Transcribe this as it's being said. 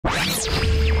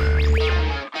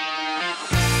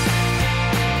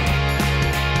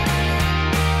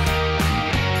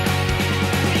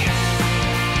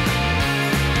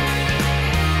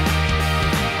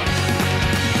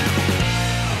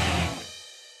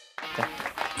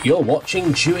You're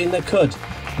watching Chewing the Cud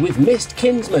with Mist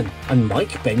Kinsman and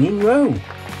Mike Benyon-Rowe.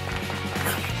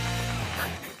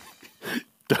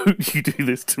 Don't you do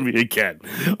this to me again.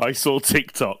 I saw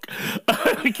TikTok.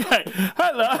 Okay,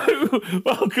 hello.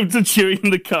 Welcome to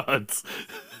Chewing the Cud.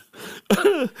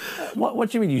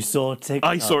 What do you mean you saw TikTok?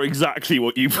 I saw exactly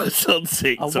what you put on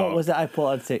TikTok. What was it I put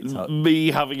on TikTok? Me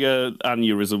having an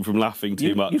aneurysm from laughing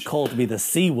too much. You called me the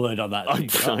C word on that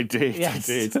TikTok. I did, yes.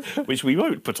 I did. Which we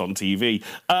won't put on TV.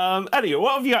 Anyway,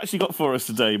 what have you actually got for us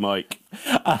today, Mike?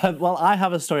 Well, I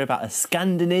have a story about a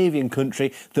Scandinavian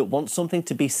country that wants something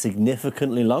to be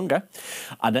significantly longer.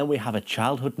 And then we have a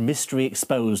childhood mystery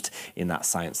exposed in that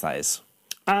science, that is.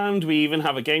 And we even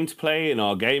have a game to play in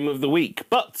our Game of the Week.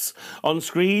 But on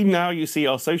screen now you see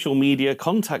our social media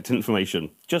contact information.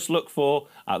 Just look for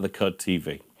at the Cud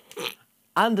TV.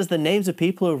 And as the names of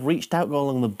people who have reached out go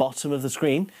along the bottom of the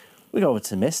screen, we go over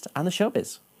to Mist and the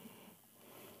showbiz.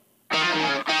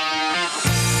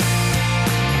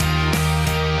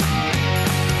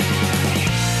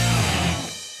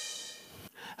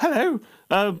 Hello.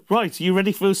 Right, are you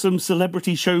ready for some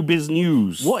celebrity showbiz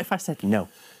news? What if I said no?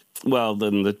 Well,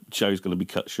 then the show's going to be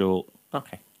cut short.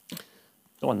 Okay.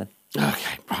 Go on then.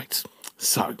 Okay, right.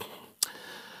 So,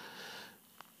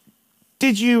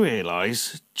 did you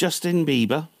realise Justin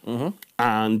Bieber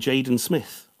and Jaden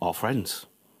Smith are friends?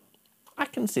 I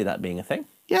can see that being a thing.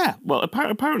 Yeah, well,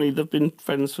 apparently they've been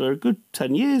friends for a good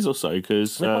 10 years or so,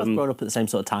 because... They've both grown up at the same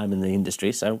sort of time in the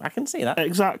industry, so I can see that.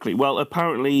 Exactly. Well,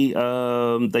 apparently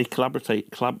they if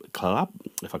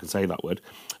I can say that word.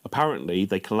 Apparently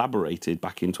they collaborated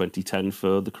back in 2010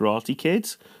 for The Karate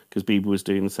Kid, because Bieber was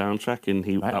doing the soundtrack, and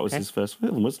that was his first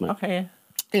film, wasn't it? Okay, yeah.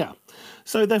 Yeah.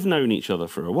 So they've known each other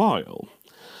for a while.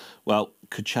 Well,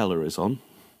 Coachella is on.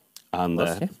 And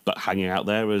they're hanging out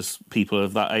there as people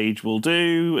of that age will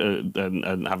do,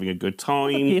 and having a good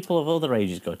time. But people of other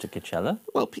ages go to Coachella.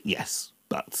 Well, yes,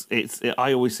 but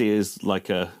I always see it as like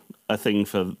a thing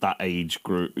for that age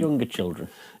group. Younger children.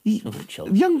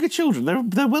 Younger children.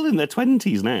 They're well in their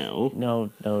 20s now. No,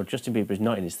 Justin Bieber is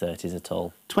not in his 30s at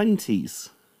all. 20s.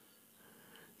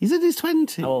 He's in his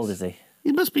 20s. How old is he?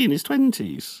 He must be in his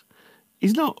 20s.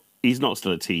 He's not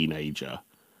still a teenager.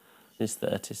 His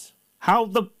 30s. How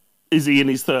the... Is he in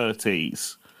his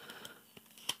 30s?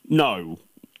 No.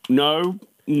 No.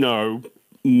 No.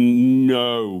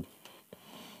 No.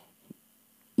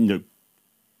 No.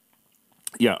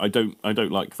 Yeah, I don't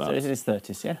like that. So he's in his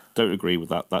 30s, yeah? Don't agree with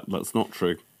that. That's not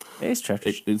true. It is true.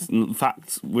 It's in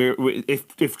fact,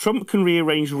 if Trump can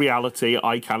rearrange reality,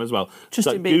 I can as well.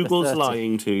 Justin Bieber, Google's 30.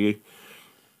 lying to you.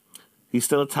 He's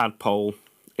still a tadpole.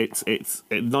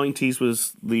 90s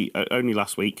was the only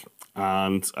last week.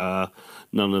 And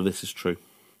none of this is true.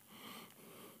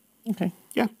 Okay.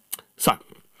 Yeah. So.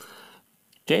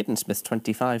 Jaden Smith's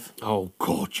 25. Oh,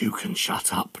 God, you can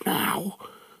shut up now.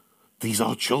 These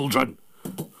are children.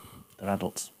 They're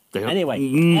adults.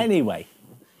 Anyway.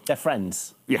 They're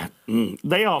friends. Yeah,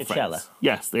 they are Coachella. friends.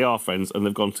 Yes, they are friends, and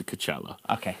they've gone to Coachella.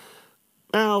 Okay.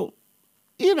 Now,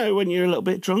 you know, when you're a little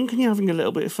bit drunk and you're having a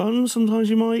little bit of fun, sometimes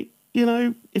you might... You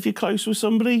know, if you're close with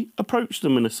somebody, approach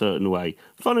them in a certain way.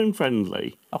 Fun and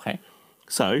friendly. Okay.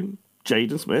 So,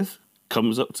 Jaden Smith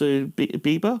comes up to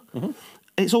Bieber.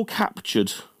 It's all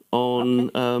captured on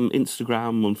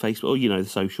Instagram, on Facebook, or, you know, the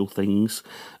social things.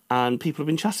 And people have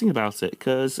been chatting about it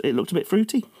because it looked a bit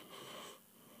fruity.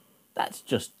 That's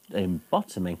just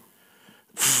bottoming.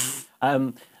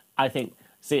 I think...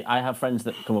 See, I have friends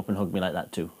that come up and hug me like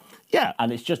that too. Yeah.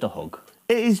 And it's just a hug.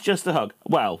 It is just a hug.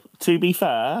 Well, to be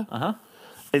fair,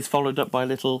 it's followed up by a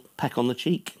little peck on the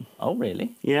cheek. Oh,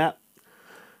 really? Yeah.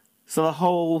 So the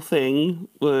whole thing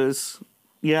was,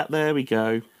 yeah, there we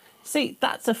go. See,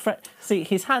 that's a See,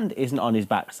 his hand isn't on his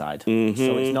backside,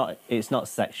 so it's not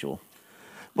sexual.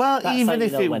 Well, That's even how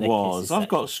if you know it when a kiss was, is I've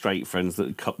sexual. got straight friends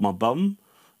that cut my bum.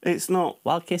 It's not...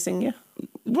 While kissing you?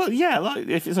 Well, yeah, like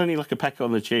if it's only like a peck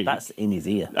on the cheek. That's in his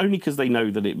ear. Only because they know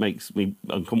that it makes me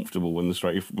uncomfortable when the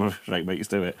straight mates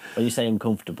do it. When you say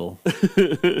uncomfortable.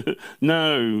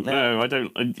 No, I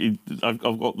don't. I've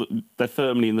got... They're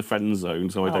firmly in the friend zone,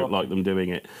 so I don't like them doing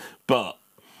it. But,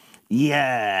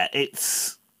 yeah,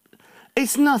 it's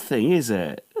nothing, is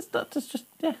it? It's just,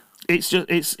 yeah.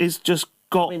 It's just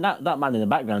got... I mean, that man in the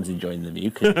background's enjoying the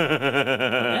view.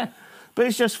 Yeah. But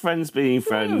it's just friends being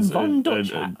friends and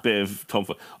Dutch a bit of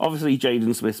tomfoolery. Obviously,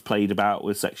 Jaden Smith's played about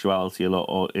with sexuality a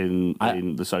lot in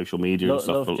the social media and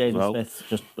stuff. Love Jaden Smith's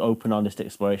just open, honest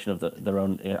exploration of their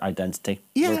own identity.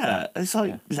 Yeah, it's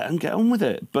like, let them get on with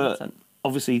it. But 100%.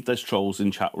 obviously, there's trolls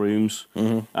in chat rooms,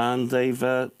 and they've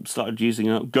started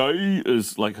using gay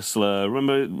as like a slur.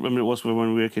 Remember it was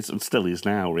when we were kids, and still is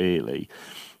now, really.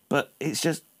 But it's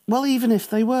just Well, even if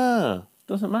they were,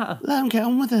 Doesn't matter. let them get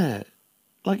on with it.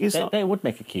 Like it's They would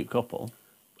make a cute couple.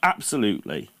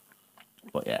 absolutely.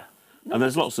 But yeah. And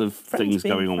there's lots of things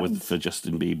being going on friends. for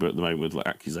Justin Bieber at the moment, with like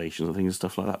accusations and things and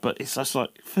stuff like that. But it's just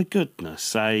like, for goodness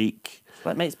sake,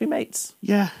 Let mates be mates.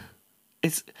 yeah,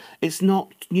 it's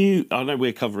not new. I know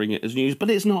we're covering it as news,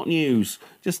 but it's not news.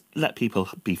 Just let people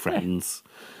be friends.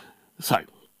 So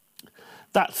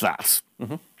that's that.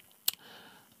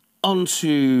 On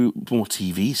to more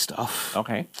TV stuff.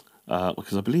 Okay.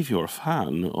 Because I believe you're a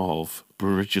fan of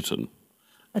Bridgerton.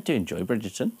 I do enjoy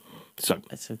Bridgerton. So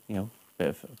It's a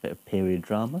bit of period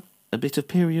drama. a bit of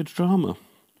period drama.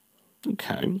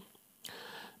 Okay.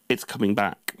 It's coming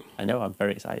back. I know, I'm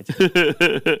very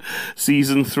excited.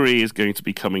 Season 3 is going to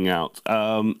be coming out.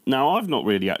 Now, I've not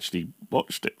really actually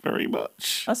watched it very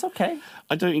much. That's okay.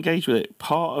 I don't engage with it.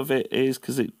 Part of it is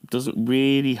because it doesn't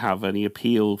really have any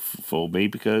appeal for me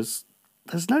because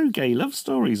there's no gay love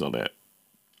stories on it.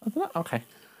 Okay.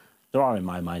 There are in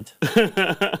my mind.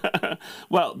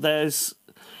 Well,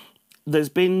 there's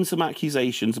been some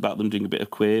accusations about them doing a bit of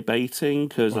queer baiting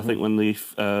because I think when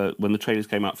the trailers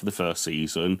came out for the first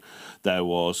season, there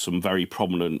was some very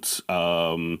prominent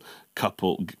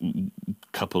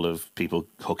couple of people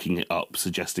hooking it up,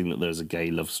 suggesting that there's a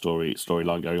gay love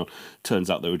storyline going on. Turns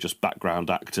out they were just background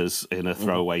actors in a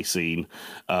throwaway scene.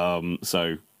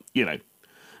 So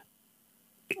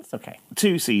It's okay.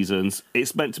 2 seasons.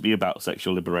 It's meant to be about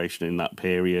sexual liberation in that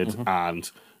period and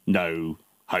no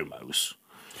homos.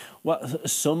 Well,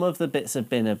 some of the bits have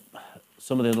been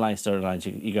some of the underlying storylines.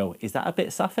 You go, is that a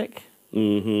bit sapphic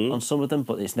on some of them?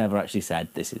 But it's never actually said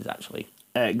this is actually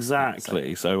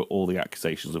Exactly. So all the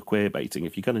accusations of queer baiting.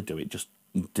 If you're going to do it, just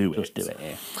do it. Just do it.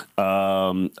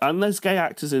 Yeah. And there's gay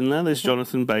actors in there. There's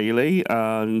Jonathan Bailey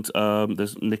and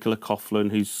there's Nicola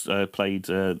Coughlan, who's played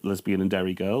Lesbian and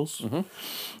Derry Girls.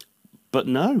 But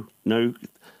no.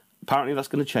 Apparently that's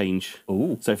going to change.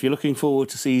 Ooh. So if you're looking forward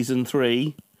to season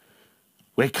 3,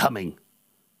 we're coming.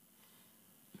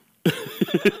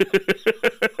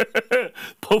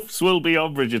 Puffs will be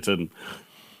on Bridgerton.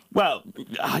 Well,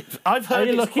 I've heard. Are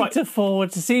you it's looking quite... to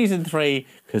forward to season 3?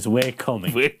 Because we're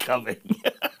coming. We're coming.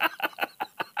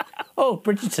 Oh,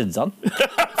 Bridgerton's on.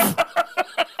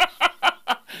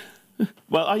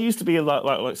 Well, I used to be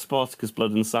like Spartacus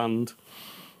Blood and Sand.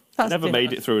 Never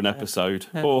made it through an episode.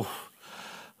 Oh,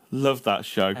 love that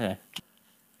show. Yeah.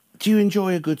 Do you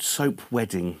enjoy a good soap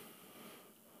wedding?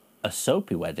 A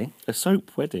soapy wedding? A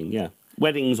soap wedding, yeah.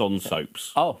 Weddings on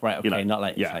soaps. Oh, right, okay. You know, Not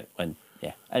like, yeah. like when...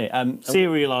 Yeah. Anyway,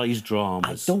 Serialised I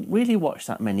dramas. don't really watch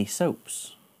that many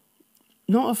soaps.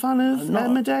 Not a fan of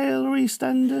Emmerdale or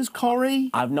EastEnders?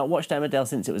 Corrie? I've not watched Emmerdale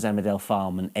since it was Emmerdale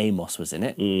Farm and Amos was in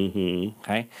it.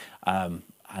 Okay. And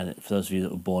for those of you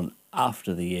that were born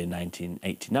after the year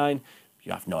 1989,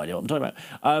 you have no idea what I'm talking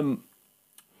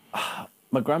about.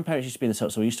 My grandparents used to be in the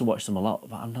soap, so I used to watch them a lot,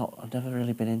 but I've never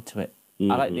really been into it.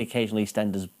 I like the occasional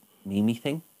EastEnders meme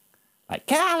thing. Like,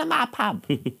 get out of my pub!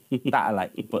 That I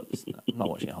like, but I'm not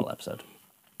watching a whole episode.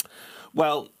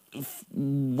 Well,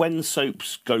 when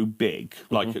soaps go big,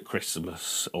 like at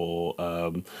Christmas or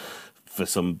for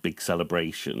some big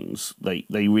celebrations, they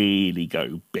really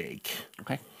go big.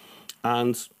 Okay.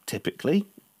 And typically,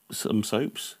 some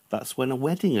soaps, that's when a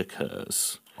wedding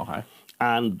occurs. Okay.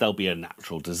 And there'll be a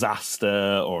natural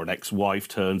disaster or an ex-wife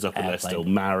turns up and they're still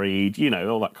married,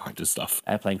 all that kind of stuff.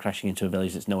 Airplane crashing into a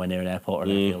village that's nowhere near an airport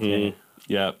or an airfield.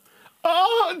 Yeah.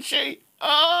 Archie!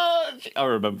 Archie! I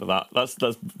remember that.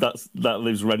 That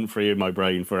lives rent-free in my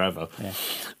brain forever. Yeah.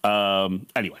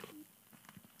 Anyway.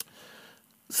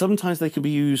 Sometimes they can be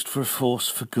used for a force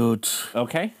for good.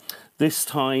 Okay. This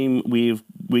time we're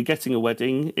getting a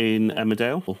wedding in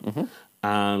Emmerdale,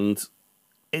 and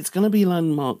it's going to be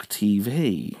landmark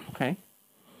TV. Okay.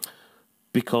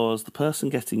 Because the person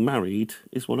getting married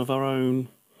is one of our own.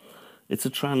 It's a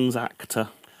trans actor.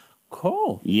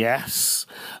 Cool. Yes.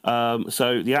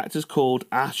 So the actor's called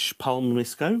Ash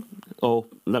Palmisco, or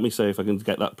let me see if I can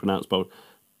get that pronounced, but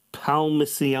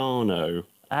Palmisiano.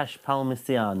 Ash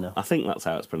Palmisiano. I think that's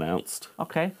how it's pronounced.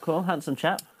 Okay, cool. Handsome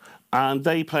chap. And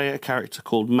they play a character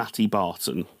called Matty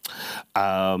Barton.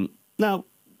 Now,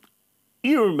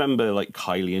 you remember like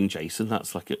Kylie and Jason? That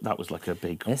was like a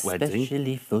big wedding,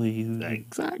 especially for you.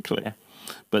 Exactly. Yeah.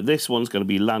 But this one's going to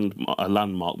be a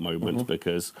landmark moment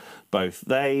because both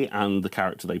they and the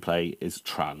character they play is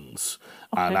trans,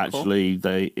 and actually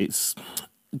it's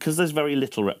because there's very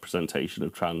little representation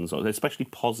of trans, especially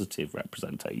positive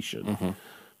representation.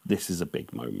 This is a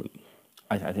big moment.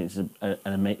 I think it's an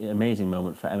amazing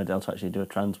moment for Emmerdale to actually do a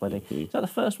trans wedding. Is that the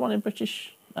first one in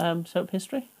British soap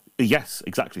history? Yes,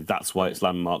 exactly. That's why it's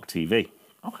landmark TV.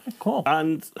 Okay, cool.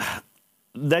 And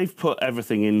they've put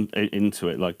everything into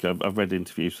it. Like I've read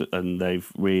interviews, and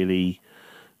they've really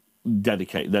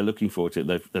dedicated. They're looking forward to it.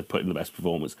 They've put in the best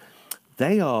performance.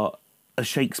 They are a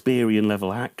Shakespearean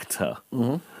level actor.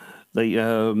 They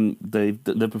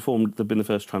performed. They've been the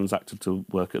first trans actor to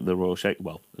work at the Royal Shakespeare.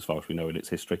 Well, as far as we know in its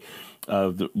history,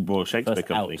 the Royal Shakespeare First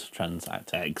Company. out trans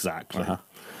actor. Exactly. The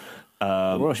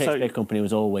Royal Shakespeare Company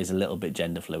was always a little bit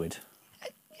gender fluid.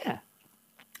 Yeah,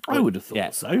 I would have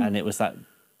thought so. And it was that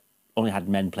only had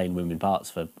men playing women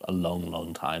parts for a long,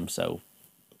 long time. So,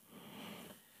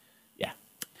 yeah.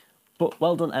 But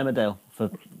well done, Emmerdale,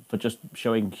 for just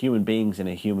showing human beings in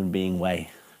a human being way.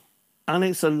 And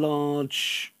it's a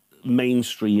large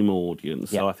mainstream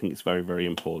audience, so I think it's very, very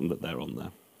important that they're on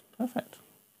there. Perfect.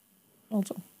 Well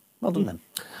done. Well done, then.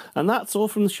 And that's all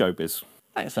from the showbiz.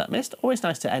 Thanks for that, Mist. Always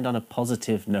nice to end on a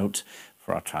positive note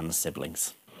for our trans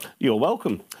siblings. You're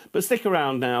welcome. But stick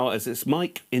around now, as it's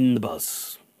Mike in the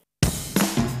Buzz.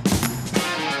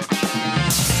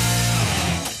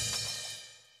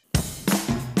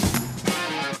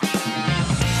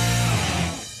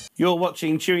 You're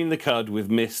watching Chewing the Cud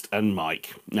with Mist and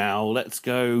Mike. Now let's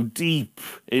go deep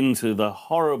into the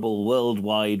horrible World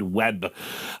Wide Web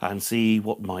and see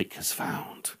what Mike has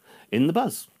found in the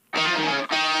Buzz.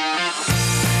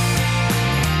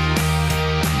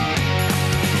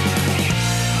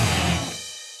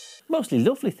 Mostly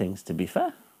lovely things, to be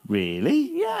fair. Really?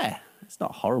 Yeah. It's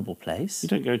not a horrible place. You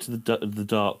don't go to the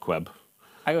dark web?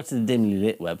 I go to the dimly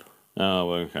lit web.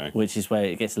 Oh, okay. Which is where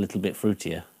it gets a little bit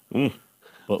fruitier.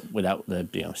 But without the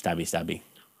stabby.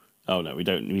 Oh no, we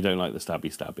don't like the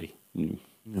stabby.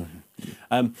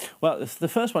 Well, the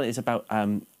first one is about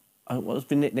what's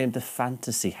been nicknamed the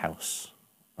Fantasy House,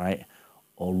 right,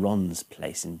 or Ron's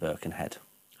place in Birkenhead.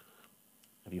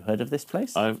 Have you heard of this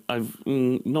place? I've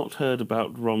not heard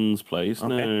about Ron's place.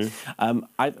 Okay. No.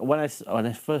 When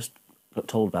I first got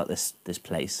told about this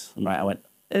place, right, I went,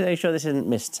 "Are you sure this isn't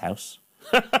Mist's house?"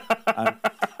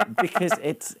 Because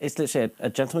it's literally a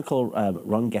gentleman called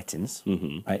Ron Gettins,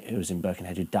 right, who was in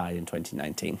Birkenhead, who died in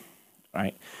 2019,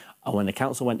 right? And when the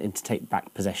council went in to take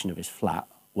back possession of his flat,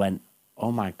 went,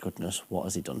 "Oh my goodness, what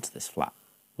has he done to this flat?"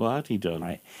 What had he done?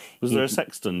 Right? Was there a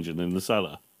sex dungeon in the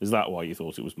cellar? Is that why you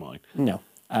thought it was mine? No,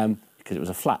 because it was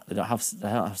a flat. They don't have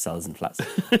cellars in flats.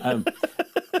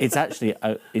 It's actually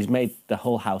he's made the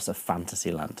whole house a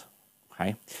fantasy land.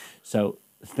 Okay, so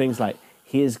things like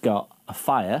he has got a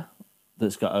fire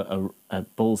that's got a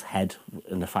bull's head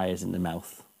and the fire's in the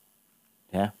mouth.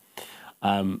 Yeah,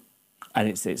 and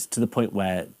it's to the point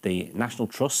where the National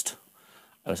Trust.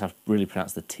 I always have to really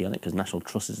pronounce the T on it because National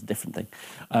Trust is a different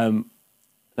thing.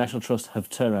 National Trust have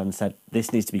turned around and said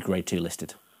this needs to be Grade 2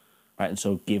 listed, right? And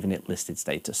so given it listed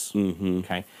status.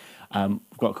 Okay,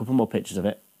 we've got a couple more pictures of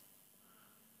it.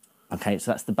 Okay,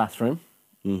 so that's the bathroom.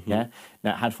 Yeah,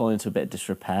 now it had fallen into a bit of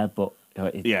disrepair, but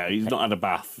he's not had a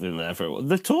bath in there for a while.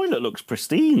 The toilet looks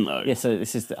pristine though. Yeah, so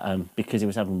this is because he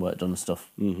was having work done and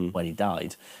stuff when he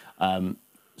died.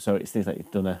 So it's things like he's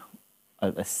done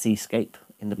a seascape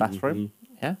in the bathroom.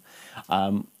 Yeah.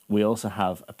 We also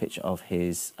have a picture of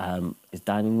his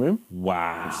dining room.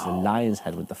 Wow. It's a lion's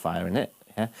head with the fire in it.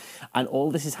 Yeah. And all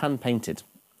this is hand painted.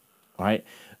 Right.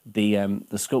 The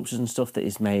sculptures and stuff that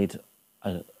is made,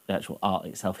 the actual art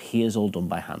itself, he is all done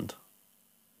by hand.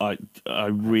 I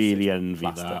really envy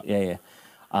that. Yeah.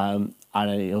 And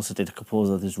he also did a couple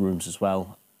of other rooms as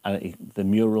well. And the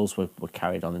murals were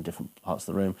carried on in different parts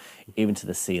of the room, even to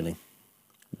the ceiling.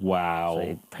 Wow. So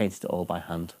he painted it all by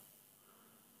hand.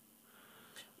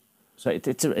 So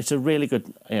it's a really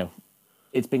good,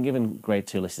 it's been given Grade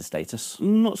 2 listed status.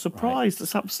 I'm not surprised. Right?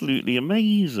 That's absolutely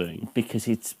amazing. Because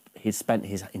he's spent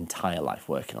his entire life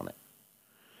working on it.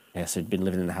 Yeah, so he'd been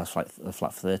living in the house the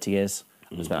flat for 30 years.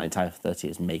 He spent the entire 30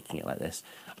 years making it like this.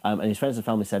 And his friends and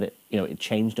family said it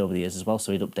changed over the years as well,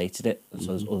 so he'd updated it, and so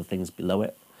there's other things below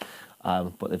it.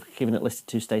 But they've given it listed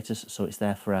 2 status, so it's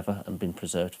there forever and been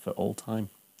preserved for all time.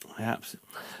 Absolutely.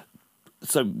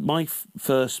 So my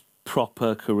first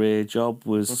proper career job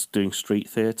was doing street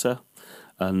theatre,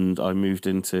 and I moved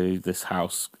into this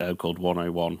house called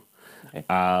 101. Okay.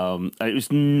 It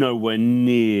was nowhere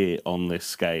near on this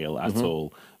scale at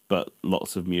all, but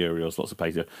lots of murals, lots of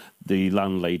painting. The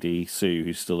landlady, Sue,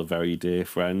 who's still a very dear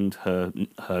friend,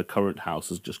 her current house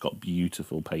has just got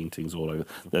beautiful paintings all over.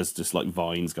 There's just like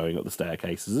vines going up the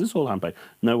staircases. It's all hand painted.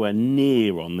 Nowhere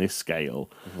near on this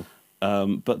scale.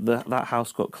 But that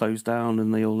house got closed down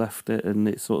and they all left it, and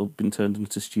it's sort of been turned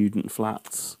into student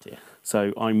flats. Yeah.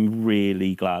 So I'm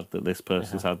really glad that this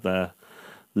person's had their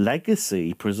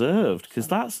legacy preserved, because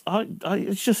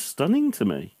it's just stunning to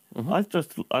me.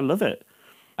 I love it.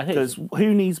 Because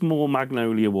who needs more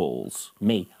magnolia walls?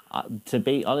 Me. To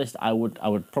be honest, I would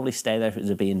probably stay there if it was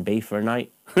a B&B for a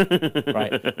night.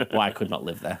 Right? Well, I could not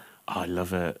live there. I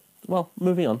love it. Well,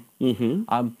 moving on.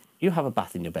 Mm-hmm. You have a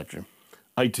bath in your bedroom.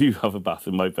 I do have a bath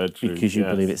in my bedroom. Because you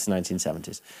believe it's the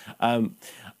 1970s.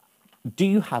 Do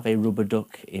you have a rubber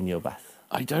duck in your bath?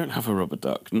 I don't have a rubber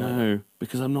duck, no,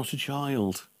 because I'm not a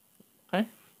child. Okay.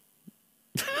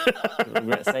 I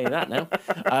regret saying that now.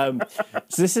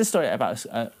 So this is a story about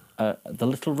the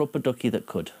little rubber ducky that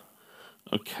could.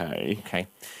 Okay. Okay.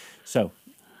 So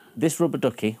this rubber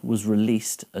ducky was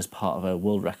released as part of a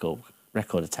world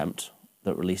record attempt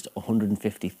that released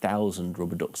 150,000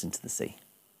 rubber ducks into the sea.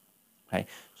 Okay.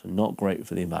 So not great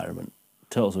for the environment.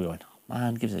 Turtles were going, oh,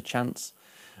 man, give us a chance.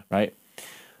 Right.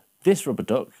 This rubber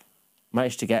duck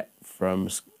managed to get from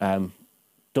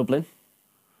Dublin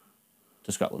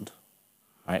to Scotland.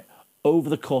 Right. Over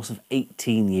the course of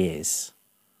 18 years.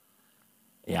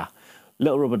 Yeah.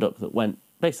 Little rubber duck that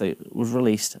basically was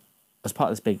released as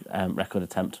part of this big record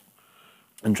attempt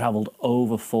and travelled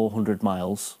over 400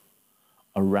 miles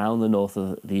around the north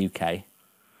of the UK.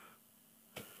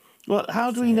 Well,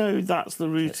 how do we know that's the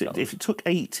route? If it took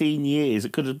 18 years,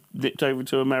 it could have nipped over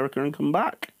to America and come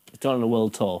back. It's gone on a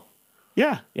world tour.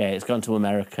 Yeah. Yeah, it's gone to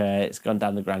America, it's gone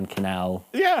down the Grand Canal.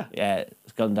 Yeah. Yeah,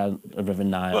 it's gone down the River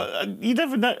Nile. Well, you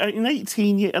never know. In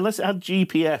 18 years, unless it had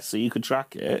GPS so you could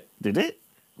track it, did it?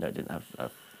 No, it didn't have... No.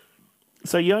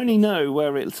 So you only know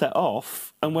where it set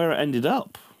off and where it ended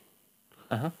up.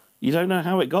 Uh-huh. You don't know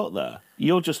how it got there.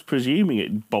 You're just presuming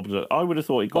it bobbed up. I would have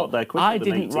thought it got there quicker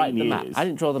than 18 years. I didn't write the map. I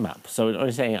didn't draw the map. So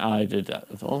I'm saying I did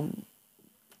that. Well,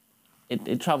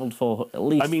 it travelled for at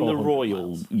least 400 the royal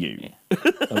miles. you. Yeah.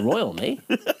 The royal me?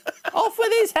 Off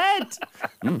with his head!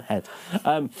 Head.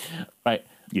 Right.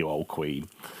 You old queen.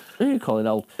 Who are you calling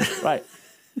old? Right.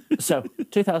 So,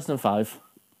 2005,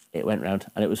 it went round,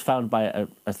 and it was found by a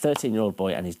 13-year-old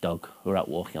boy and his dog who were out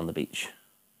walking on the beach.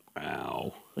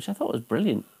 Wow. Which I thought was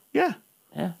brilliant. Yeah.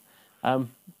 Yeah.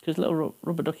 Because little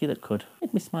rubber ducky that could.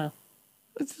 Made me smile.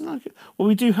 Well,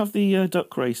 we do have the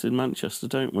duck race in Manchester,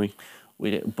 don't we?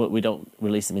 We do, but we don't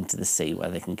release them into the sea where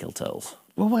they can kill turtles.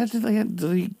 Well, where do they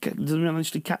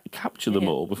manage to capture them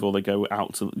all before they go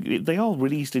out to... They are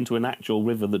released into an actual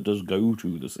river that does go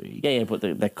to the sea. Yeah, but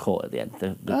they're caught at the end.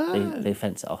 They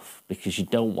fence it off because you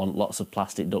don't want lots of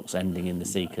plastic ducks ending in the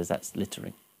sea because that's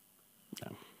littering.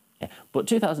 No. Yeah. But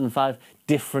 2005,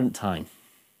 different time.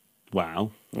 Wow.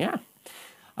 Yeah.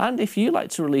 And if you like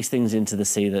to release things into the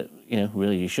sea that,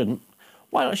 really you shouldn't,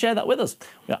 why not share that with us?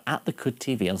 We are at the Cud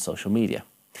TV on social media.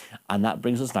 And that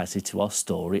brings us nicely to our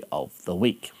story of the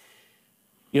week.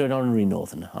 You're an honorary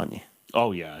northerner, aren't you?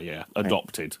 Oh, yeah.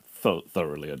 Adopted.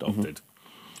 Thoroughly adopted.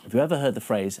 Mm-hmm. Have you ever heard the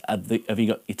phrase, have you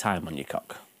got your time on your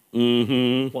cock?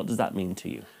 Mm-hmm. What does that mean to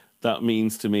you? That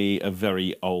means to me a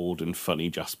very old and funny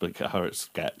Jasper Carrot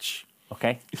sketch.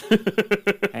 Okay.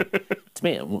 Okay. To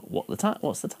me, what's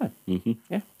the time? Mm-hmm.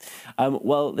 Yeah.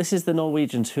 Well, this is the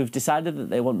Norwegians who've decided that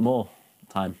they want more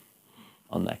time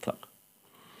on their clock.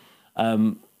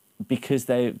 Because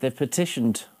they've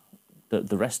petitioned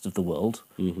the rest of the world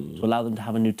to allow them to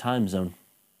have a new time zone,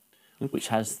 which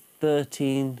has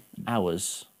 13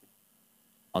 hours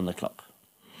on the clock.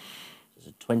 It's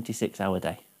a 26-hour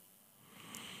day.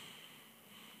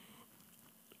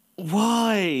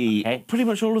 Why? Okay. Pretty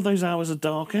much all of those hours are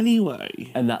dark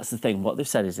anyway. And that's the thing. What they've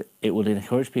said is it would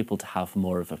encourage people to have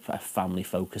more of a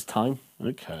family-focused time.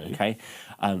 Okay. Okay.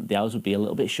 The hours would be a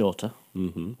little bit shorter.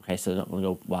 Mm-hmm. Okay, so they're not going to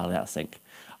go wildly out of sync.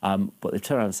 But they've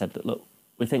turned around and said that, look,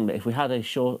 we think that if we had a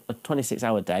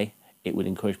 26-hour day, it would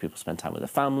encourage people to spend time with their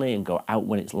family and go out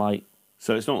when it's light.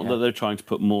 So it's not that they're trying to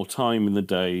put more time in the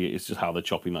day, it's just how they're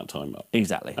chopping that time up.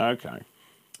 Exactly. Okay.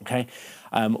 Okay.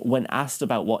 When asked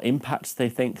about what impacts they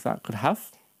think that could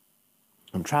have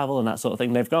on travel and that sort of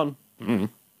thing, they've gone,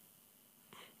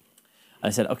 I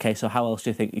said, okay, so how else do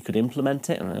you think you could implement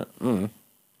it? And I went,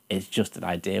 it's just an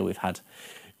idea we've had.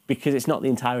 Because it's not the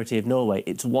entirety of Norway,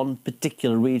 it's one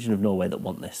particular region of Norway that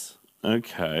want this.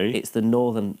 Okay. It's the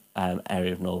northern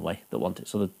area of Norway that want it.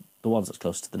 So the ones that's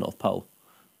close to the North Pole,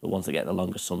 the ones that get the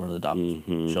longest summer and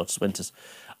the shortest winters.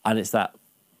 And it's that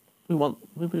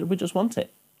we just want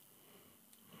it.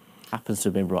 Happens to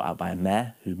have been brought out by a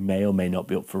mayor who may or may not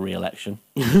be up for re-election.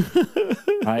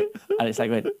 Right? And it's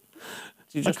like, wait,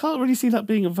 I can't really see that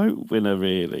being a vote winner,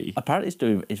 really.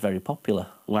 Apparently it's very popular.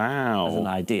 Wow. As an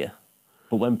idea.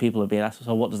 But when people are being asked,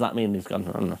 so what does that mean? He's gone,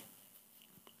 I don't know.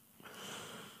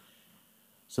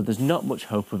 So there's not much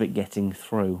hope of it getting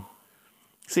through.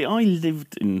 See, I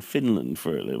lived in Finland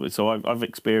for a little bit, so I've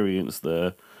experienced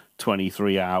the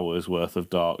 23 hours worth of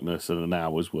darkness and an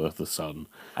hour's worth of sun.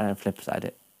 And then flip side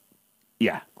it.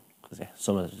 Yeah. Because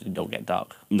summers you don't get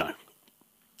dark. No.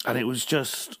 And it was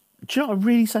just, do you know, it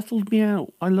really settled me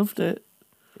out. I loved it.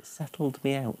 It settled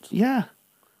me out. Yeah.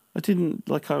 I didn't,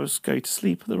 I was going to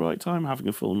sleep at the right time, having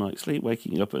a full night's sleep,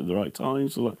 waking up at the right time.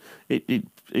 So it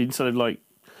instead of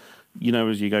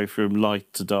as you go from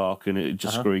light to dark and it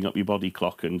just screwing up your body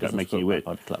clock and making you weird.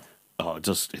 Body clock. Oh, it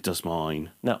does mine.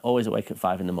 No, always awake at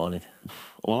 5 in the morning.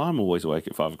 Well, I'm always awake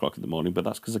at 5 o'clock in the morning, but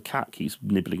that's because a cat keeps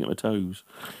nibbling at my toes.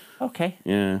 Okay.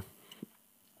 Yeah.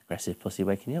 Aggressive pussy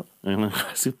waking you up. An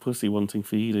aggressive pussy wanting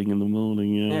feeding in the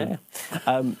morning, yeah.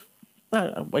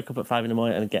 I wake up at 5 in the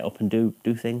morning and get up and do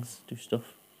things, do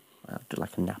stuff. I'll do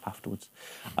like a nap afterwards.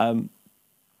 But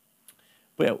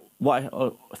yeah, what I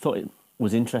thought it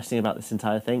was interesting about this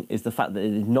entire thing is the fact that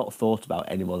it is not thought about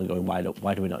any more than going, why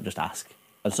do we not just ask?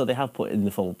 And so they have put in the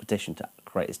formal petition to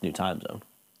create this new time zone.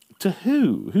 To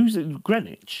who? Who's it?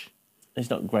 Greenwich?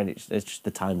 It's not Greenwich, it's just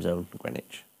the time zone,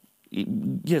 Greenwich.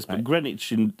 Yes, but right.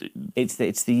 Greenwich... It's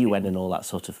the UN and all that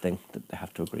sort of thing that they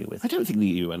have to agree with. I don't think the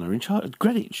UN are in charge.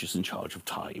 Greenwich is in charge of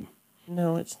time.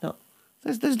 No, it's not.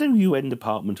 There's no UN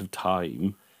Department of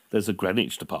Time. There's a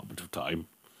Greenwich Department of Time.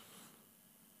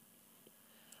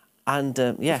 And,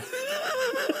 yeah.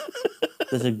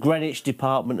 There's a Greenwich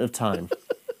Department of Time.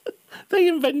 They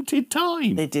invented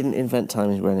time. They didn't invent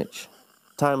time in Greenwich.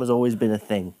 Time has always been a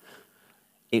thing.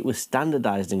 It was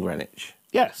standardised in Greenwich.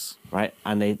 Yes. Right?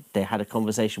 And they had a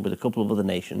conversation with a couple of other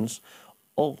nations,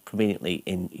 all conveniently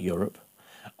in Europe,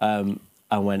 and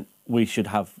went, we should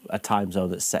have a time zone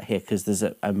that's set here, because there's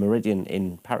a meridian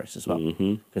in Paris as well,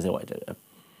 because they wanted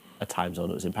a time zone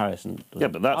that was in Paris. And yeah,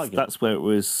 but that's where it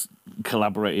was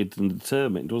collaborated and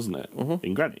determined, wasn't it?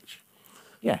 In Greenwich.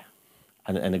 Yeah.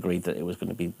 And agreed that it was going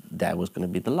to be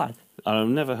the line. I've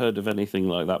never heard of anything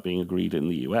like that being agreed in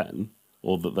the UN,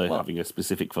 or that they're having a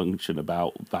specific function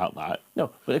about that.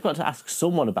 No, but they've got to ask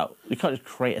someone about. You can't just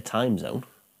create a time zone.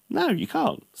 No, you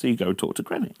can't. So you go talk to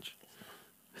Greenwich.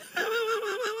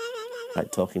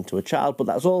 Like talking to a child, but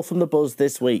that's all from the buzz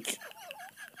this week.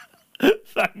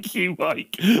 Thank you,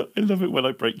 Mike. I love it when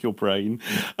I break your brain.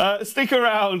 Stick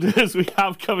around as we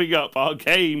have coming up our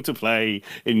game to play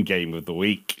in Game of the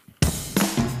Week.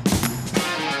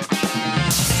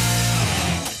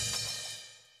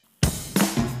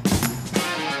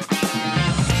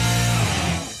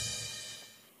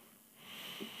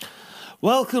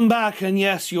 Welcome back, and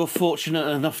yes, you're fortunate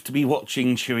enough to be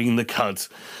watching Chewing the Cud.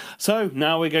 So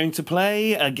now we're going to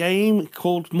play a game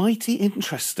called Mighty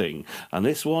Interesting, and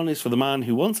this one is for the man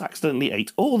who once accidentally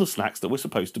ate all the snacks that were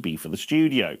supposed to be for the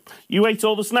studio. You ate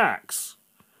all the snacks?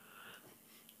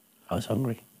 I was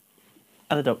hungry.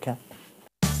 And I don't care.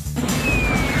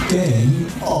 Game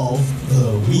of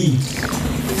the Week.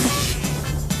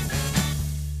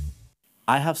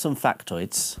 I have some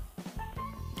factoids.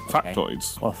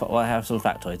 Factoids? Okay. Well, I have some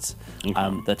factoids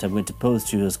that I'm going to pose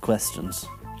to you as questions.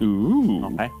 Ooh.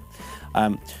 Okay.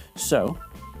 So,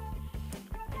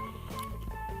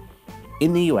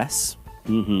 in the US,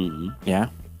 yeah,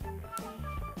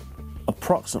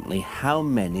 approximately how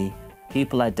many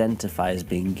people identify as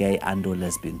being gay and or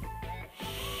lesbian?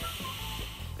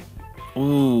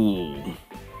 Ooh.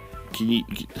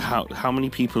 How many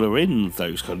people are in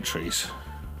those countries?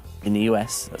 In the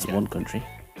US, that's one country.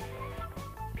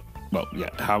 Well, yeah,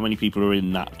 how many people are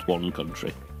in that one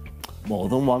country? More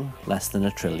than one, less than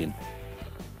 1 trillion.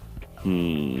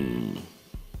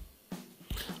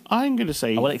 I'm going to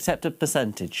say... I will accept a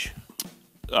percentage.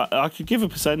 I could give a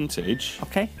percentage.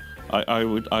 Okay. I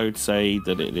would say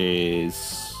that it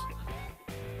is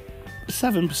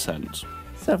 7%.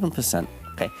 7%.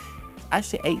 Okay.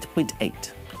 Actually,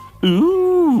 8.8.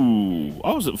 Ooh,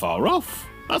 I wasn't far off.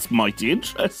 That's mighty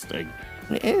interesting.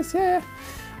 It is, yeah.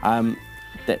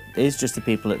 That is just the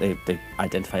people that they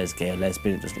identify as gay or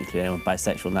lesbian. It doesn't include anyone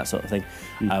bisexual and that sort of thing,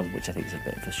 which I think is a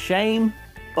bit of a shame,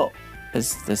 but they're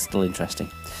still interesting.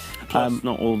 Plus,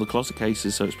 not all the closet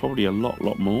cases, so it's probably a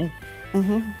lot more.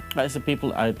 Right, so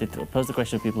people, I did pose the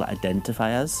question of people that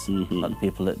identify as, not the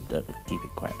people that keep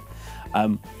it quiet.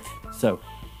 So,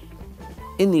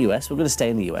 in the US, we're going to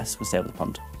stay in the US, we'll stay over the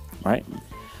pond, right?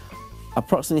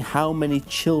 Approximately how many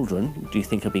children do you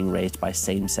think are being raised by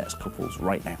same-sex couples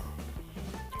right now?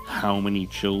 How many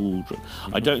children?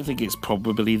 I don't think it's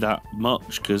probably that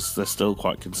much, because they're still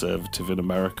quite conservative in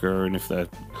America, and if they're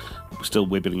still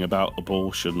wibbling about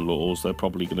abortion laws, they're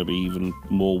probably going to be even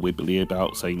more wibbly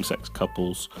about same-sex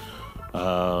couples.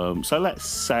 So let's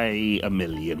say 1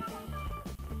 million.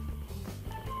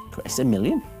 It's 1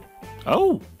 million.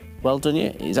 Oh! Well done,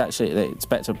 you. It's actually, they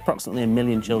expect approximately 1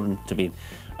 million children to be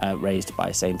raised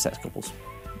by same-sex couples.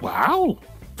 Wow!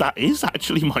 That is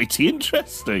actually mighty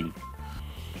interesting.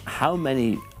 How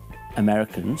many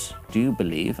Americans do you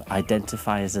believe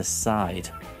identify as a side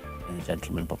in the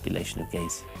gentleman population of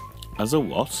gays? As a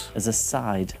what? As a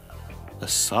side. A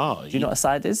side? Do you know what a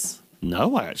side is?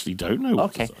 No, I actually don't know what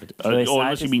Okay. a side is. So a Or side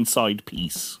unless you is- mean side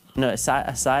piece. No, a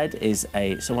side is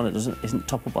someone that isn't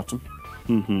top or bottom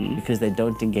because they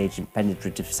don't engage in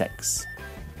penetrative sex.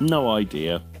 No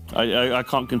idea. I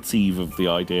can't conceive of the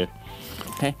idea.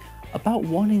 Okay, about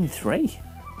 1 in 3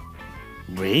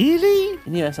 Really?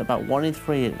 in the US, about 1 in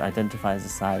 3 identify as a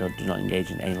side or do not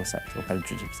engage in anal sex or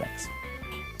penetrative sex.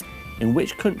 In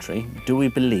which country do we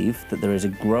believe that there is a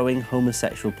growing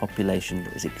homosexual population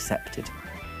that is accepted?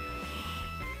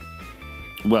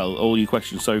 Well, all your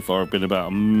questions so far have been about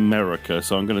America,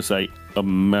 so I'm going to say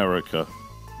America.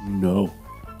 No.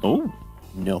 Oh.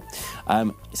 No.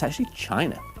 It's actually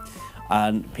China.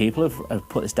 And people have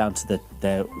put this down to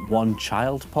their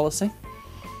one-child policy.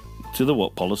 To the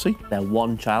what policy? Their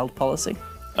one-child policy.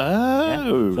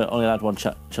 Oh. So only allowed one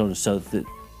children. So that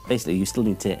basically you still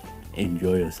need to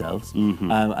enjoy yourselves.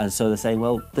 And so they're saying,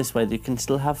 well, this way you can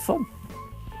still have fun.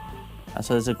 And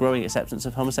so there's a growing acceptance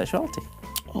of homosexuality.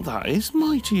 Well, that is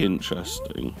mighty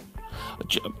interesting.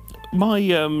 My,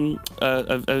 I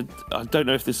don't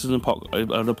know if this is an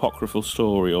apocryphal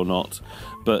story or not,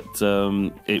 but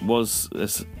it was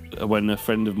when a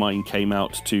friend of mine came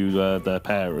out to their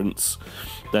parents.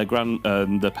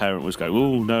 The parent was going,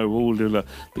 oh no,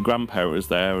 the grandparent was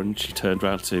there, and she turned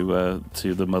around to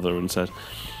the mother and said,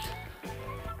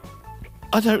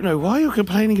 I don't know why you're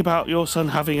complaining about your son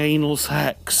having anal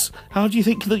sex. How do you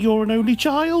think that you're an only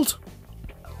child?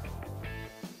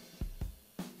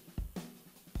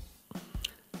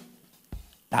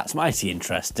 That's mighty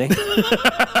interesting.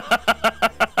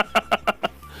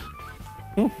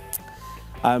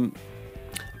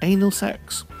 Anal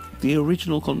sex, the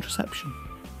original contraception.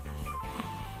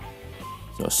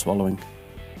 So swallowing.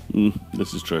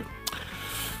 This is true.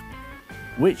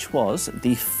 Which was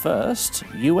the first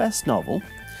US novel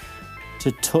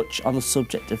to touch on the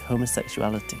subject of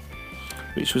homosexuality?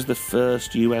 Which was the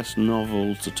first US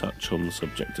novel to touch on the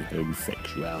subject of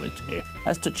homosexuality.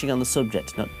 That's touching on the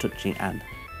subject, not touching an.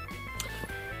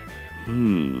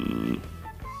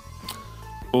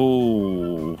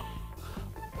 Oh.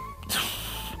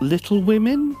 Little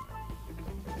Women?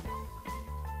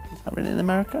 Is that written in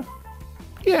America?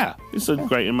 Yeah, it's a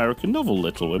great American novel,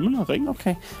 Little Women, I think.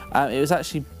 Okay. It was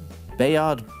actually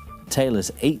Bayard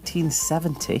Taylor's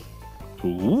 1870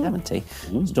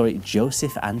 story,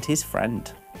 Joseph and His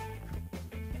Friend.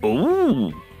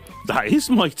 Oh, that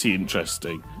is mighty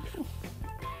interesting.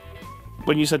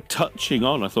 When you said touching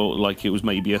on, I thought like it was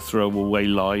maybe a throwaway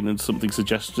line and something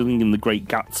suggesting in The Great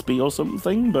Gatsby or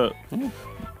something, but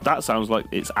that sounds like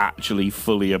it's actually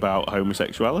fully about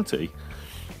homosexuality.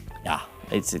 Yeah,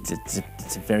 it's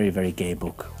a very, very gay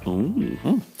book.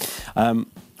 Ooh.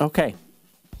 Okay.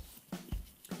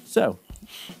 So,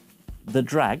 The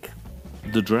Drag,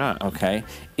 okay,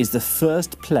 is the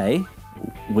first play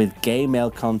with gay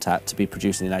male contact to be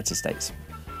produced in the United States.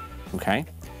 Okay?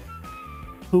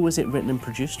 Who was it written and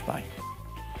produced by?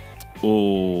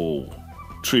 Oh,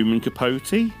 Truman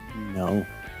Capote? No.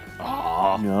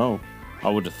 Ah, No. I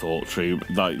would have thought Truman.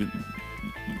 Like,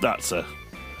 that's a.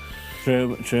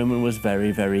 Truman was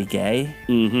very, very gay.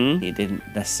 Mm-hmm. He didn't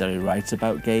necessarily write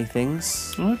about gay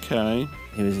things. Okay.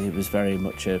 He was very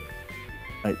much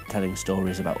like telling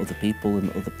stories about other people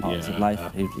and other parts of life.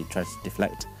 He tried to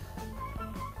deflect.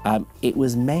 It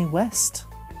was Mae West.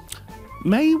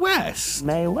 Mae West?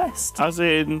 Mae West. As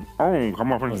in, oh,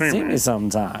 come up and See see me me.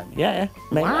 sometime. Yeah.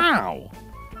 Mae West. Wow.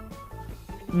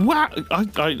 Wow.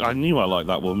 I knew I liked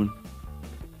that woman.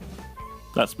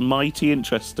 That's mighty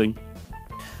interesting.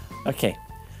 Okay.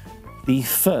 The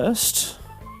first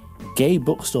gay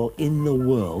bookstore in the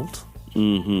world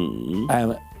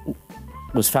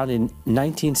was founded in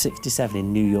 1967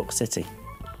 in New York City.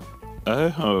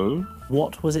 Oh.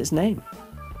 What was its name?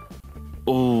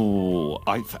 Oh,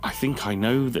 I think I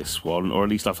know this one, or at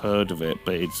least I've heard of it,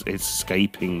 but it's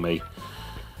escaping me.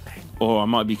 Or I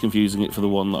might be confusing it for the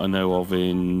one that I know of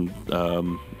in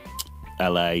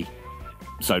LA.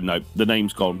 So no, the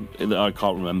name's gone. I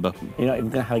can't remember. You're not even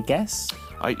going to have a guess?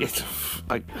 I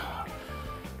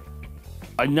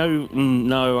know.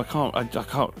 No, I can't. I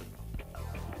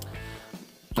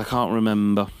can't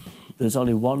remember. There's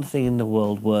only one thing in the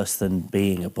world worse than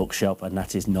being a bookshop, and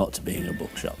that is not being a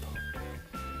bookshop.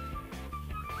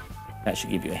 That should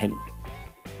give you a hint.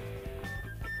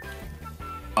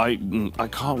 I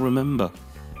can't remember.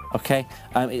 Okay,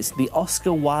 it's the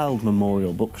Oscar Wilde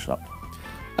Memorial Bookshop.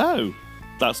 Oh,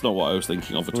 that's not what I was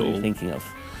thinking of at What are all. you thinking of?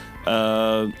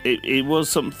 It was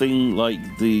something like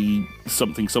the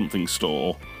something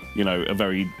store. You know, a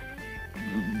very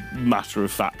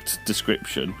matter-of-fact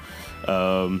description,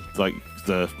 like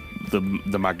the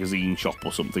magazine shop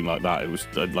or something like that. It was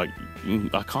like,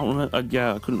 I can't remember.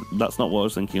 I couldn't. That's not what I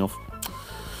was thinking of.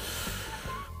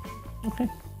 Okay.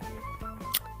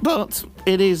 But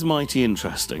it is mighty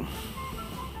interesting.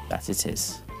 That it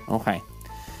is. Okay.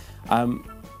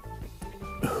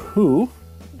 Who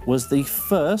was the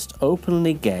first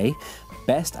openly gay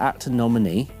Best Actor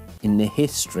nominee in the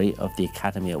history of the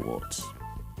Academy Awards?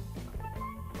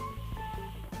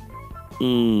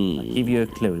 I'll give you a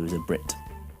clue. He was a Brit.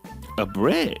 A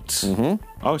Brit?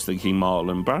 Mm-hmm. I was thinking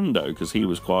Marlon Brando, because he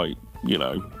was quite, you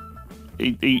know...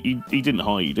 He didn't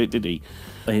hide it, did he?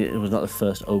 He was not the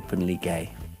first openly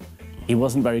gay. He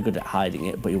wasn't very good at hiding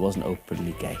it, but he wasn't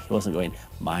openly gay. He wasn't going,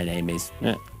 my name is,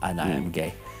 and I am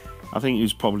gay. I think he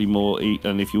was probably more,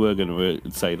 and if you were going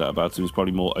to say that about him, he was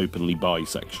probably more openly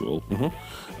bisexual.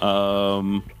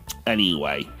 Mm-hmm.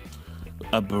 Anyway,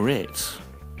 a Brit.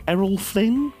 Errol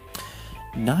Flynn?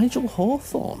 Nigel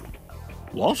Hawthorne.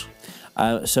 What?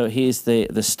 So he is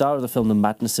the star of the film The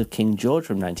Madness of King George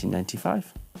from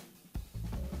 1995.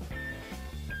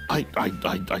 I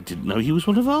didn't know he was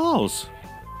one of ours.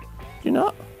 Do you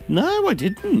not? No, I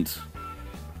didn't.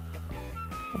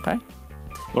 Okay.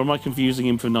 Or am I confusing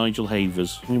him for Nigel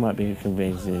Havers? You might be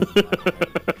convincing.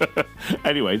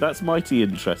 Anyway, that's mighty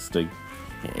interesting.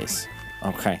 It is.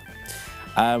 Okay.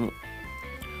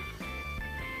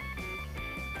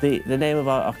 The name of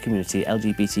our community,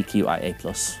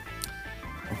 LGBTQIA+.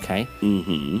 Okay.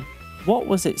 Mm-hmm. What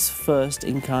was its first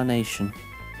incarnation?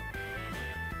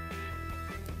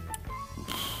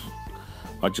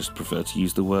 I just prefer to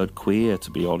use the word queer,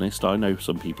 to be honest. I know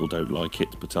some people don't like it,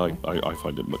 but I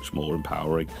find it much more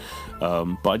empowering.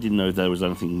 But I didn't know there was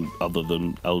anything other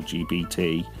than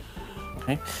LGBT.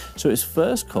 Okay. So it's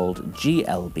first called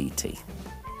GLBT.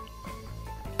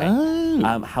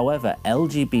 Oh. However,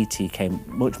 LGBT became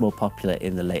much more popular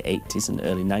in the late 80s and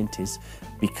early 90s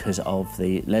because of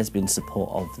the lesbian support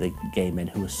of the gay men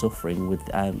who were suffering with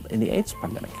in the AIDS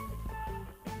pandemic.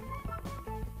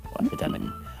 Or epidemic.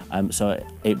 So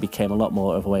it became a lot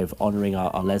more of a way of honouring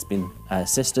our lesbian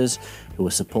sisters who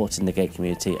were supporting the gay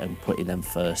community and putting them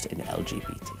first in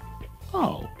LGBT.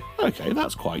 Oh, okay,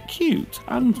 that's quite cute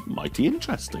and mighty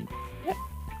interesting. Yeah.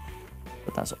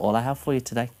 But that's all I have for you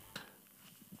today.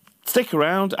 Stick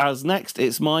around, as next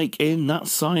it's Mike in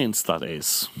That's Science, That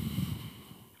Is.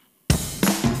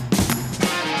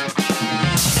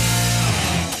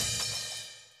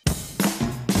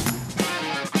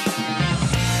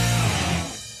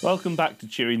 Welcome back to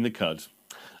Chewing the Cud.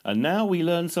 And now we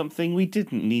learn something we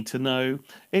didn't need to know.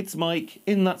 It's Mike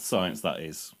in That's Science, That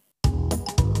Is.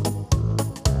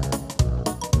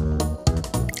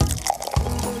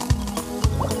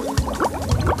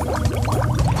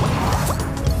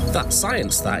 That's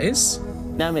science, that is.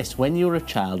 Now, miss, when you were a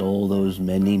child all those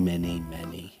many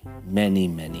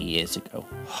years ago.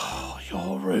 Oh,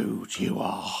 you're rude, you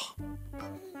are.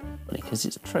 Because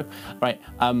it's true. Right,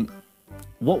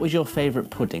 what was your favourite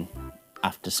pudding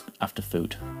after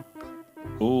food?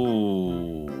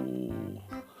 Oh.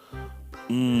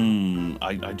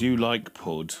 I do like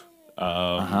pud.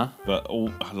 But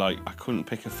I couldn't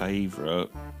pick a favourite.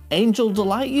 Angel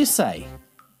Delight, you say?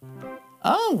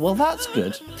 Oh, well, that's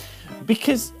good.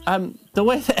 Because the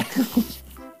way that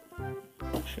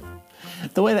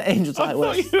Angel Delight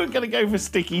works... I thought you were going to go for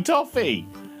sticky toffee.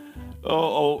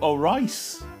 Or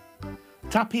rice.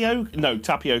 Tapioca. No,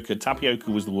 tapioca. Tapioca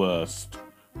was the worst.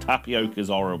 Tapioca's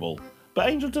horrible. But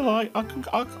Angel Delight,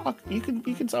 you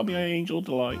can tell me Angel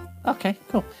Delight. Okay,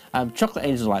 cool. Chocolate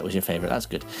Angel Delight was your favourite. That's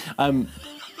good.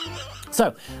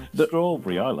 So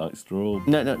strawberry, I like strawberry.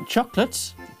 No,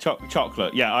 chocolate.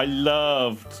 Chocolate. Yeah, I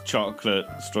loved chocolate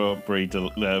strawberry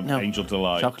Angel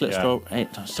Delight. Chocolate strawberry.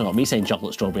 Still got me saying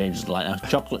chocolate strawberry Angel Delight now.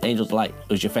 Chocolate Angel Delight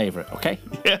was your favourite. Okay.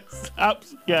 Yes.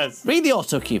 Yes. Read the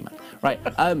auto cue, man. Right.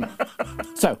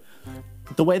 So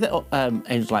the way that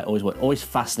Angel Delight always worked always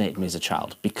fascinated me as a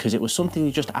child because it was something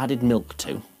you just added milk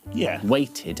to. Yeah.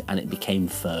 Waited and it became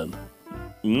firm.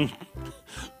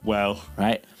 Well.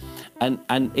 Right.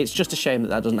 And it's just a shame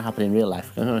that doesn't happen in real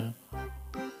life.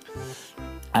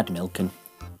 Add milk and...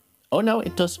 Oh, no,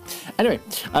 it does. Anyway,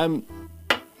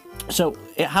 so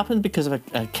it happened because of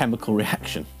a chemical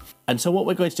reaction. And so what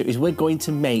we're going to do is we're going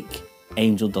to make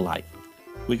Angel Delight.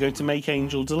 We're going to make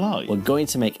Angel Delight? We're going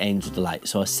to make Angel Delight,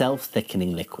 so a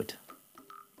self-thickening liquid.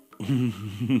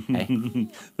 Okay.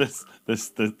 There's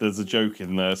a joke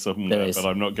in there somewhere, but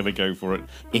I'm not going to go for it.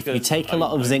 If you take a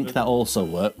lot of zinc, that also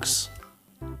works.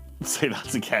 Say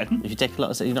that again. If you take a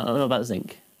lot of zinc, you don't know about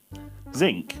zinc?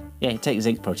 Zinc? Yeah, you take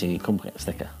zinc protein, it comes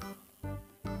thicker.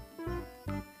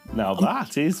 Now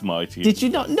that is mighty. Did you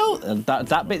not know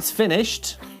that bit's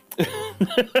finished?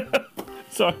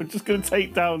 So I'm just going to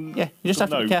take down. Yeah, you just have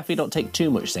to be notes. careful you don't take too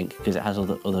much zinc because it has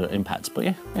other impacts. But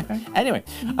yeah. Okay. Anyway,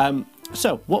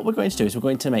 so what we're going to do is we're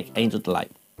going to make Angel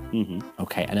Delight.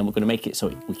 Okay, and then we're going to make it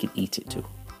so we can eat it too.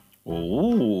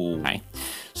 Oh. Okay.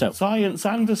 So Science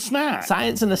and a snack.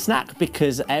 science and a snack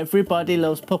because everybody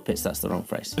loves puppets. That's the wrong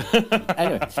phrase.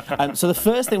 Anyway, so the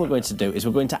first thing we're going to do is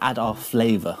we're going to add our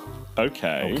flavour.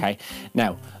 Okay. Okay.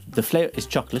 Now the flavour is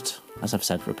chocolate, as I've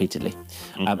said repeatedly,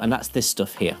 and that's this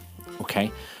stuff here.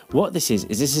 Okay. What this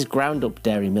is ground up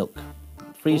dairy milk,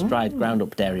 freeze dried ground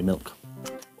up dairy milk.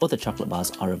 Other chocolate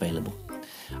bars are available.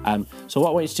 So what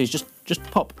I want you to do is just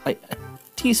pop like a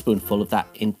teaspoonful of that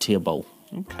into your bowl.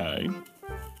 Okay.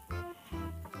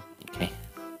 Okay.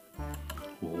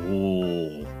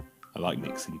 Oh, I like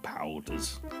mixing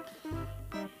powders.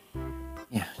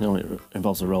 Yeah, no, it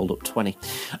involves a rolled up 20.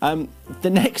 The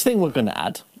next thing we're going to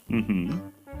add,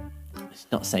 it's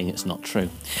not saying it's not true,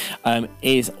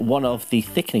 is one of the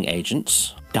thickening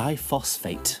agents,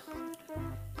 diphosphate.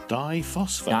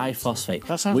 Diphosphate. Diphosphate,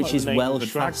 That sounds which like is the name of a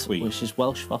Welsh drag queen. which is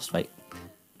Welsh phosphate.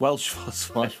 Welsh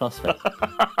phosphate. Welsh phosphate.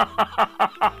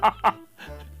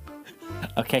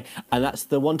 Okay, and that's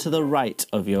the one to the right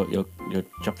of your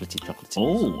chocolatey.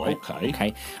 Oh, right? okay.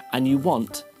 Okay, and you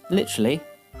want literally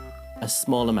a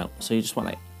small amount. So you just want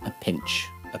like a pinch.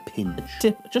 A pinch.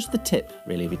 Just the tip,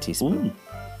 really, of your teaspoon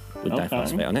with Okay.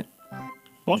 diphosphate on it.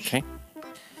 What? Okay.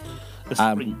 A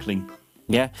sprinkling.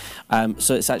 Yeah.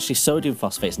 So it's actually sodium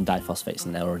phosphates and diphosphates,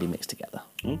 and they're already mixed together.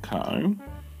 Okay.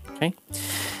 Okay.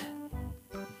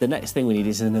 The next thing we need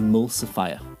is an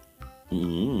emulsifier.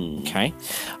 Okay.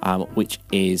 Which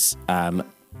is propane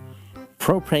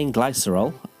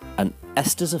glycerol and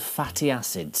esters of fatty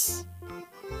acids.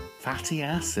 Fatty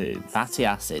acids. Fatty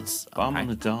acids. But I'm okay. on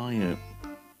a diet.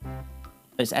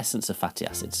 It's essence of fatty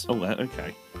acids. Oh,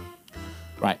 okay.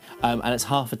 Right. And it's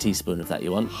half a teaspoon of that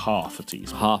you want. Half a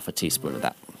teaspoon. Half a teaspoon of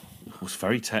that. It's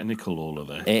very technical, all of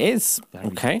this. It is. Very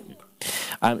Okay.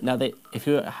 technical. Now, if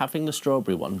you're having the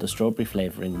strawberry one, the strawberry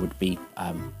flavouring would be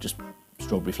just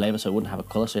strawberry flavour, so it wouldn't have a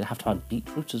colour, so you'd have to add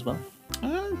beetroot as well.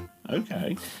 Oh,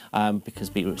 okay.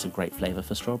 Because beetroot's a great flavour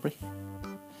for strawberry.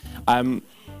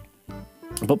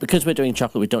 But because we're doing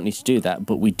chocolate, we don't need to do that,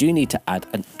 but we do need to add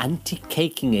an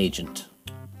anti-caking agent.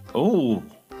 Oh.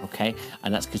 Okay,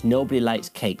 and that's because nobody likes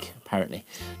cake, apparently.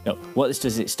 No, what this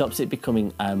does is it stops it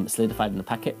becoming solidified in the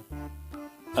packet.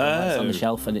 It's on the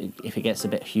shelf, and if it gets a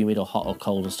bit humid or hot or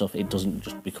cold and stuff, it doesn't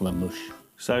just become a mush.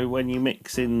 So when you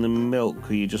mix in the milk,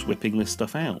 are you just whipping this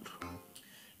stuff out?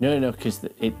 No, because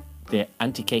the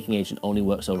anti-caking agent only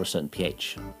works over a certain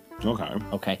pH. Okay.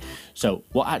 Okay, so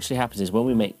what actually happens is when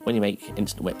you make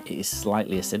instant whip, it is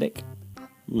slightly acidic.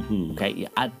 Okay, you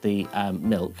add the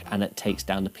milk, and it takes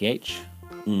down the pH.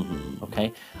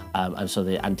 Okay, and so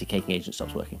the anti-caking agent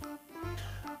stops working.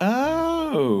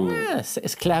 Oh. Yes,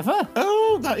 it's clever.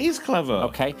 Oh, that is clever.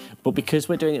 Okay, but because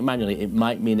we're doing it manually, it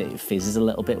might mean it fizzes a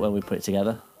little bit when we put it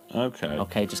together. Okay.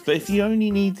 Okay, just. But if you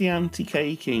only need the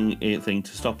anti-caking thing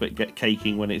to stop it get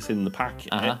caking when it's in the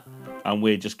packet, and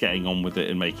we're just getting on with it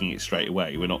and making it straight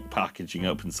away, we're not packaging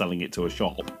up and selling it to a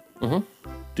shop.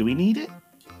 Do we need it?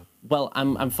 Well,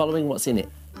 I'm following what's in it.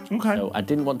 Okay. So I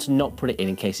didn't want to not put it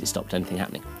in case it stopped anything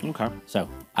happening. Okay. So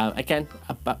again,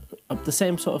 about the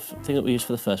same sort of thing that we used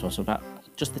for the first one. So about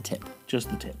just the tip. Just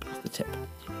the tip. The tip.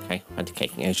 Okay,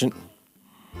 anti-caking agent.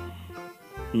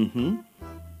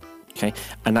 Okay,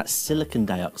 and that's silicon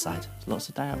dioxide. There's lots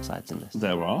of dioxides in this.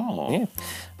 There are. Yeah.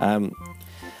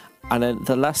 And then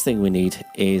the last thing we need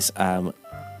is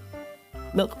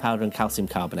milk powder and calcium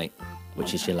carbonate,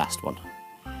 which is your last one.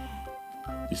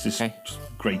 Is this Okay. just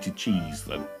grated cheese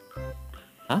then?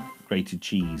 Huh? Grated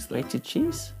cheese then? Grated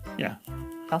cheese? Yeah.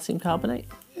 Calcium carbonate?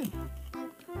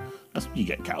 You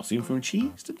get calcium from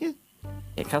cheese, don't you?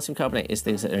 Yeah, calcium carbonate is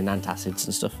things that are in antacids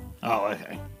and stuff. Oh,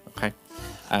 okay. Okay.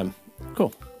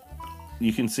 Cool.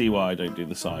 You can see why I don't do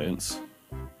the science.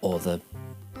 Or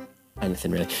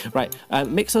anything really. Right,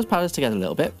 mix those powders together a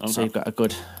little bit, so Okay. you've got a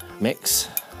good mix.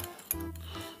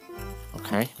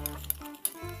 Okay.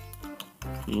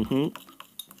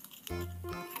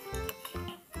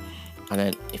 And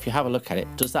then, if you have a look at it,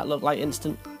 does that look like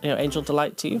instant, Angel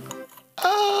Delight to you?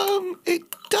 It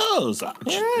does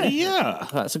actually. Yeah.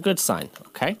 That's a good sign.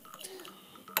 Okay.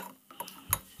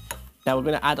 Now we're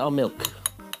going to add our milk.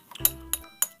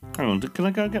 Hang on, can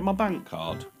I go get my bank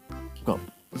card? Go.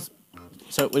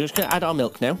 So we're just going to add our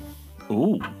milk now.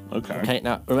 Ooh, okay. Okay.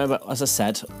 Now remember, as I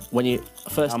said, when you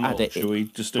first How add much? it, Should we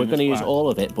just do we're this going to use back? all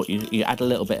of it, but you add a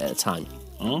little bit at a time.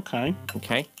 Okay.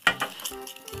 Okay.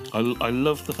 I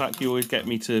love the fact you always get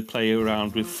me to play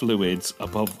around with fluids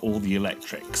above all the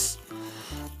electrics.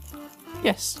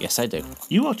 Yes, yes, I do.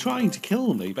 You are trying to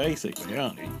kill me, basically,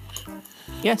 aren't you?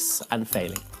 Yes, and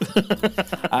failing.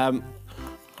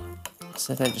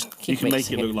 So then just keep You can make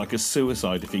mixing it look like a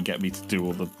suicide if you get me to do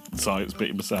all the science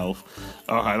bit myself.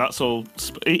 Okay, that's all.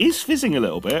 It is fizzing a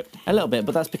little bit. A little bit,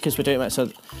 but that's because we're doing it.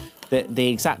 So the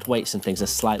exact weights and things are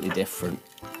slightly different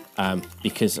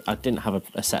because I didn't have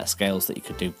a set of scales that you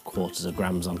could do quarters of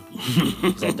grams on.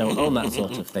 Because I don't own that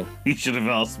sort of thing. You should have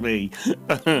asked me.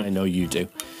 I know you do.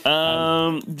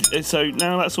 So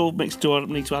now that's all mixed. Do I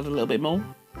need to add a little bit more?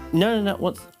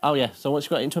 No. Oh, yeah. So once you've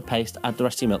got it into a paste, add the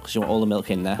rest of your milk because you want all the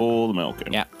milk in there. All the milk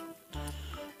in. Yeah.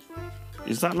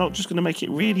 Is that not just going to make it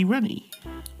really runny?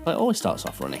 Well, it always starts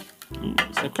off runny.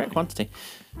 So correct quantity.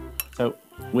 So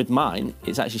with mine,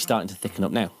 it's actually starting to thicken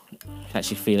up now. You can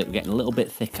actually feel it getting a little bit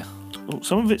thicker. Oh,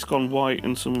 some of it's gone white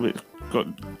and some of it's got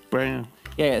brown.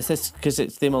 Yeah, it's this because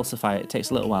it's the emulsifier. It takes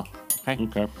a little while. Okay.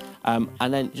 Okay.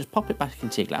 And then just pop it back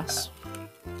into your glass.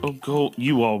 Oh, God,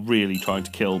 you are really trying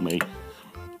to kill me.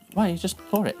 Why? You just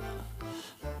pour it.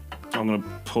 I'm going to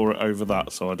pour it over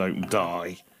that so I don't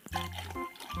die.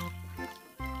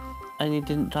 And you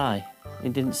didn't die.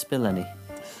 You didn't spill any.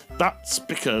 That's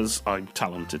because I'm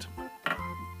talented.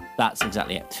 That's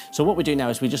exactly it. So what we do now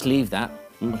is we just leave that.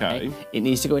 Okay. It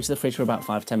needs to go into the fridge for about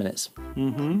 5-10 minutes.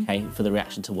 Okay, for the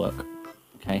reaction to work.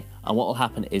 Okay. And what will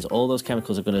happen is all those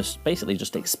chemicals are going to basically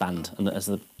just expand, and as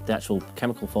the actual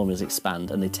chemical formulas expand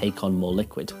and they take on more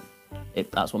liquid,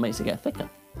 that's what makes it get thicker.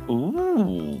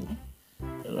 Ooh.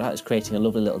 That's creating a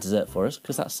lovely little dessert for us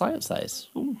because that's science, that is.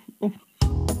 Ooh.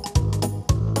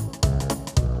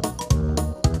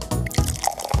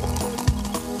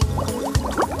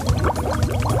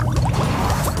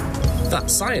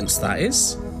 That's science, that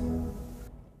is.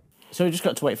 So we've just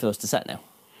got to wait for those to set now.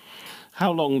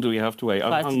 How long do we have to wait?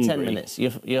 I'm 5 hungry. to 10 minutes.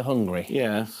 You're hungry?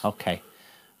 Yes. Okay.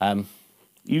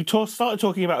 You started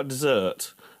talking about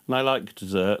dessert, and I like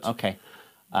dessert. Okay.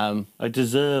 I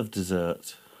deserve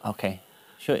dessert. Okay.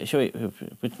 Shall we,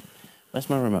 where's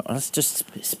my remote? Let's just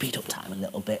speed up time a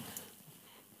little bit.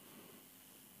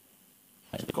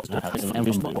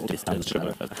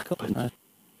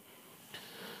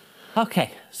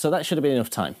 Okay, so that should have been enough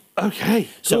time. Okay,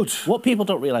 So good. what people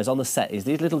don't realise on the set is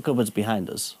these little cupboards behind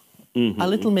us are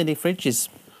little mini fridges.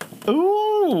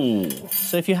 Ooh.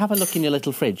 So if you have a look in your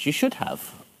little fridge, you should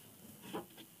have.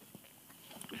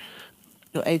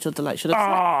 Your age or delight should have.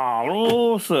 Ah,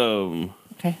 awesome.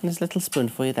 Okay, and there's a little spoon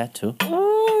for you there too.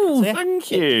 Ooh, So, yeah,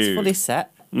 thank It's you. fully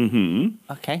set.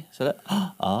 Mm-hmm. Okay, so that.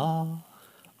 Oh,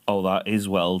 that is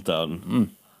well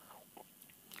done.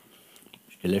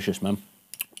 It's delicious, man.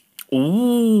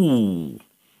 Ooh.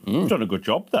 You've done a good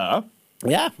job there.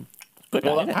 Yeah. Good.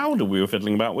 All Isn't that it? powder we were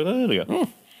fiddling about with earlier.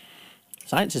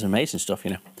 Science is amazing stuff,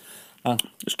 you know.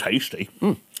 It's tasty.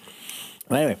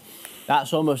 Anyway,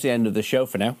 that's almost the end of the show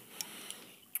for now.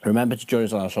 Remember to join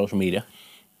us on our social media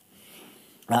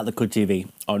at The Cud TV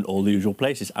on all the usual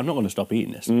places. I'm not going to stop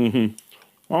eating this.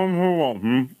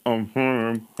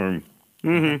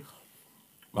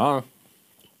 Bye.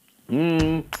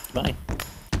 Bye.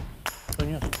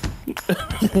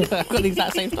 I've got the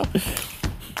exact same stuff.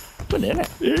 Good, isn't it?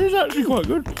 It is actually quite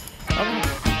good.